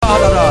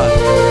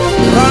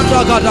Randa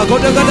gada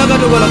gada gada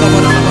gada gada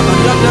gada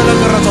yandele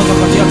garato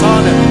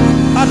zakatiatane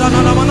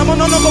adana mana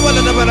mana no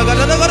gobele de bela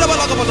gada gada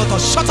bela gada to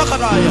shata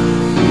kadaya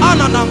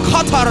anana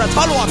katara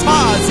talwa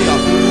tazia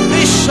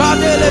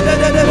ishadele de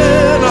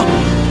na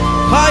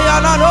kaya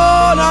na no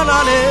na na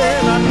ne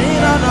na ni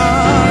na na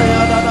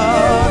ya da da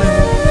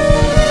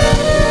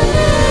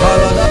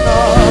kala da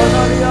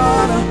na ya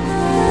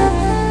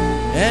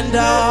and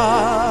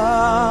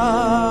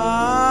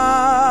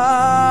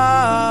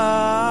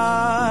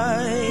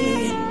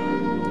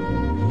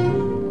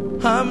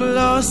I'm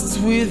lost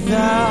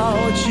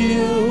without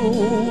you.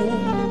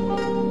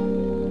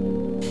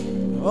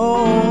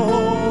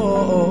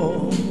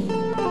 Oh,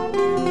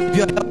 if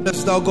you are helpless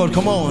without God,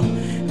 come on.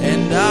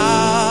 And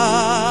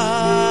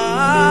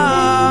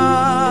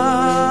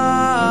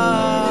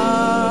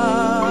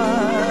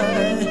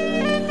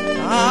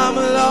I'm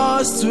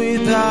lost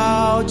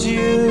without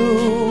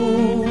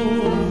you.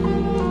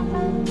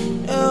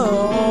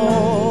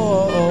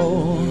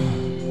 Oh,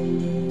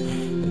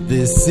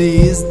 this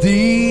is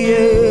the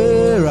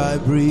air I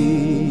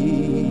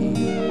breathe.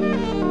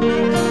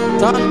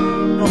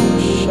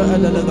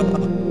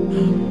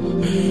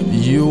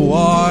 You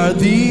are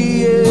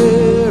the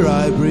air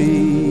I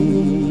breathe.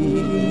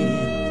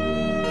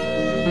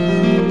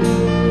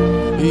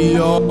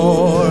 Your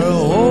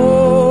holy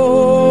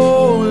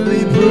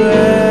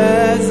presence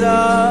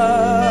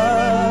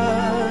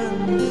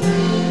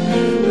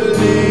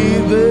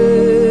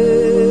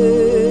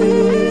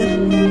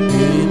living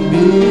in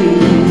me.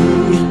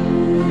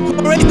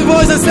 Raise the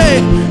voice and say,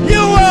 you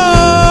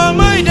are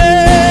my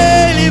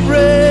daily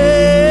bread.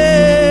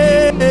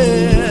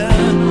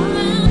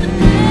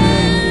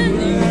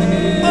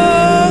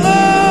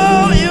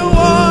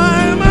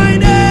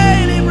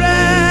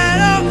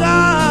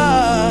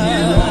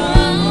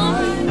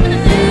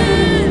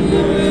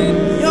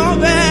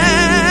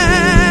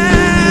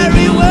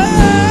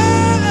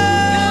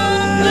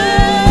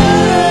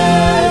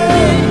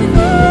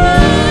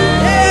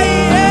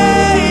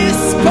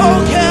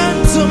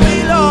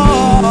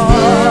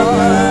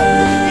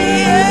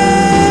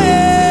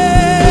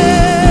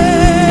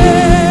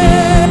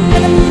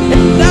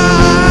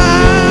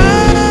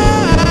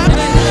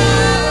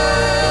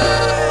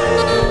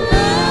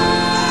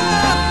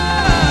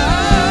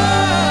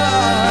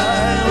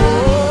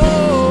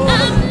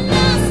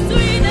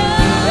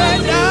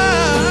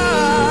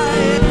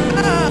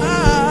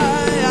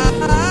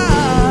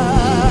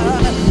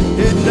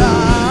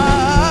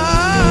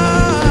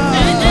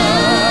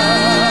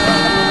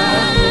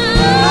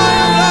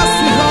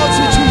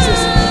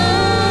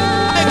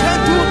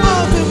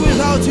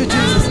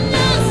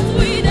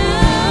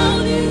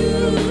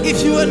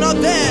 If you were not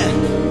there,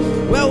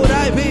 where would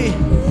I be?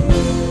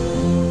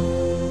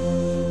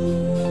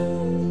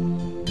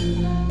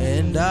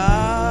 And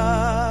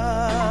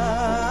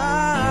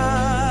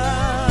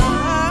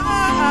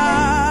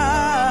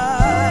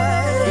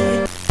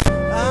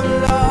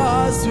I'm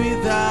lost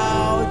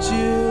without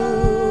you.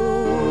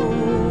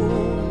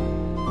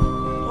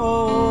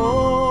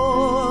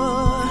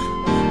 Oh,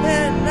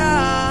 and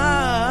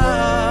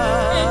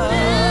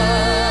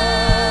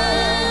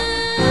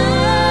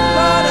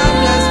Lord, I'm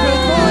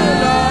desperate for you,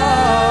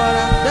 Lord.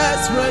 I'm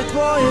desperate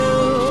for you.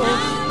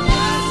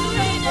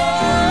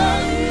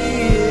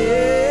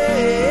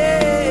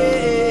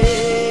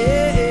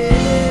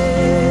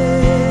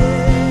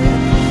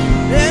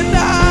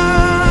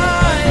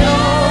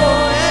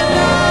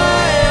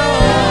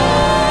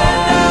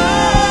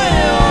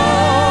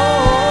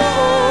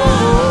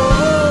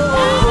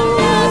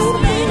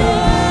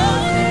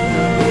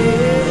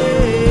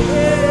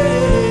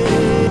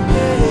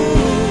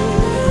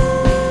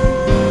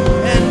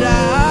 And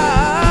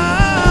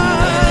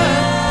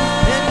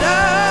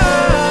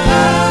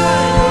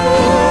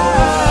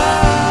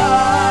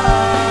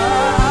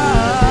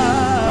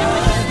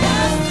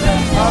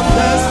I'm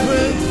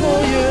desperate for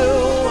you.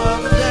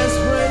 I'm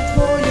desperate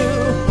for you.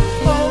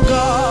 Oh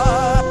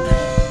God,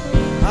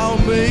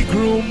 I'll make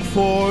room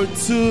for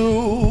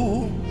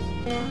two.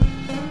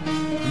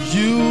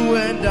 You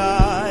and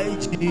I,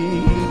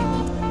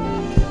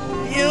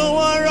 you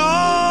are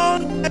all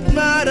that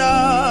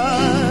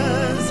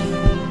matters.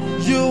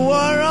 You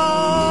are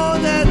all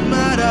that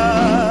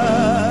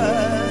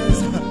matters.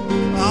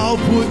 I'll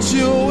put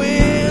you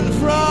in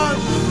front,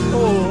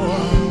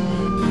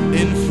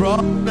 in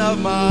front of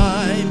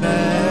my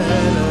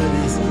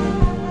melodies.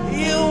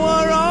 You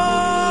are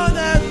all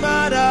that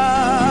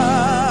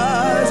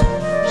matters.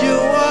 You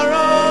are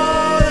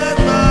all that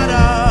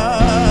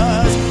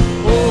matters.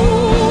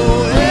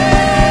 Oh,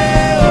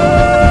 yeah,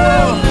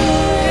 oh,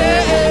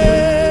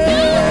 yeah.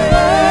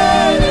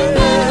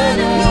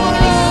 You are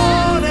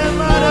all that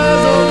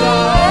matters, oh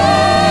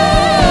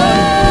God.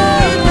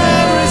 In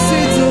every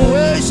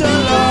situation,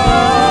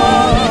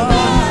 Lord.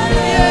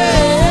 Yeah.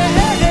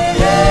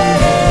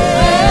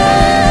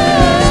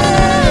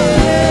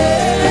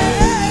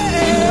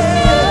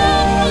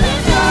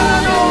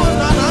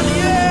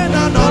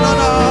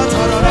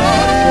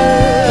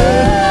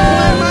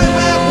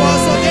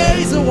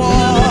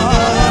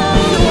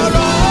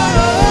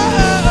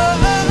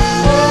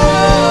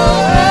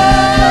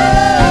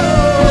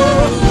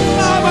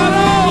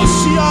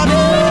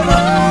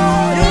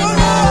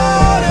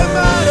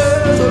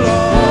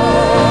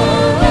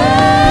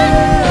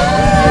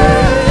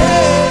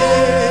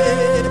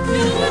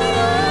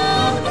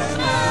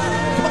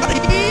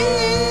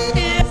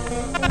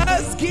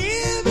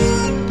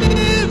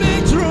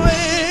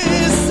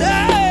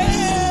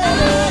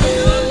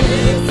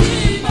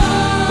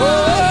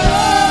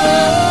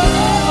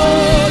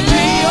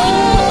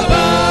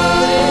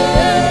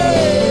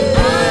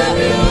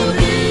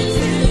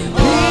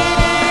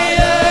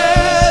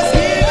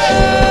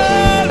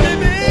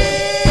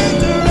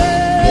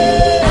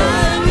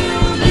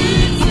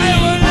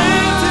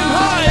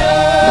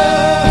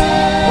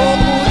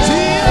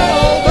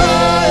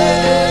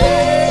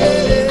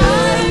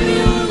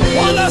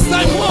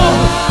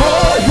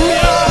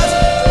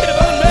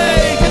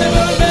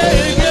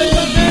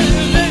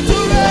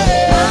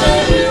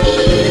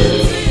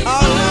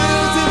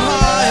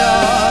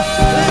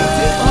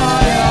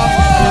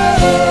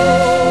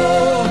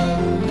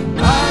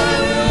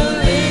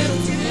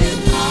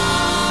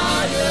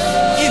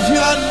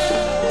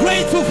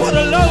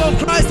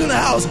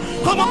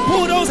 Come on,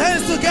 put those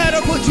hands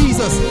together for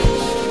Jesus.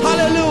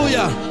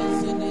 Hallelujah.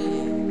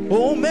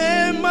 O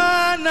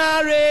mema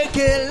na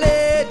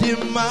rekele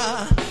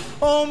dima.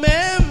 O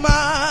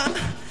mema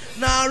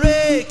na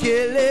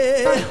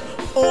rekele.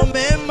 O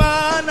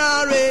mema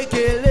na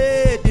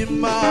rekele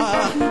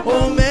dima.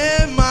 O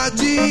mema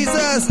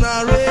Jesus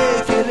na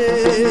rekele.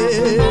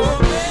 O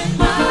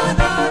mema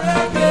na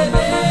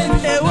rekele.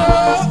 Ewo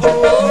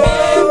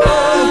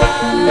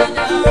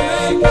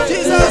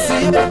Jesus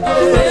na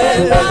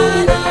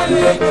rekele.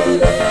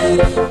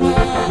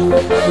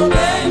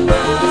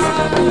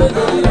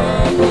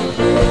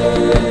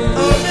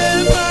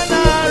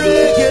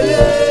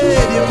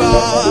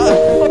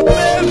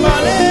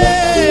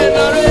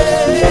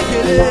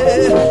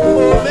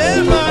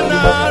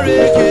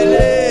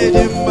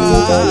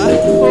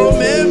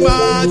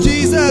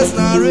 Jesus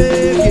na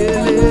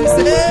rekele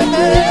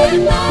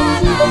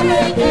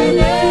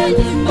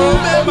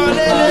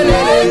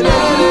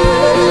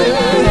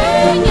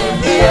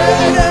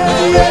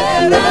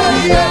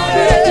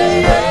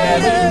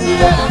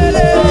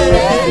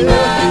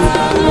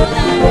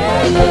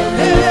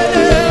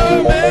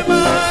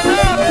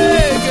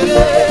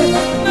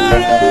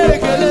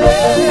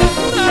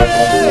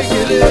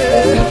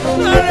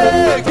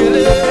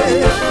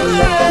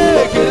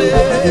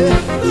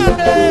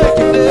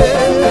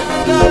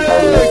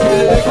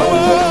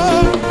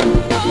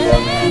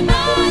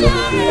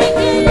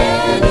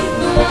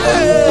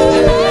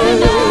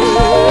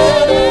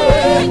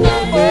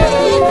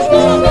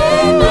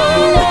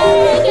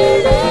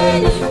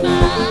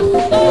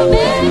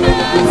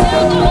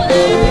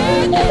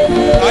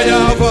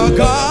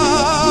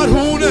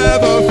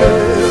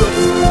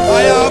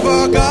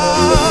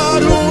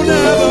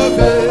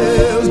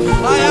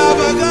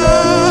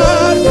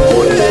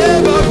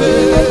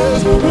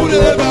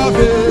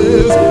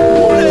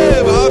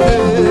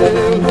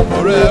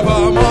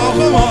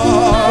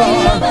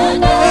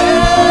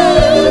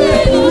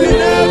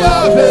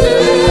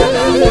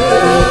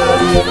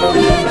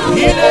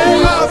He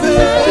never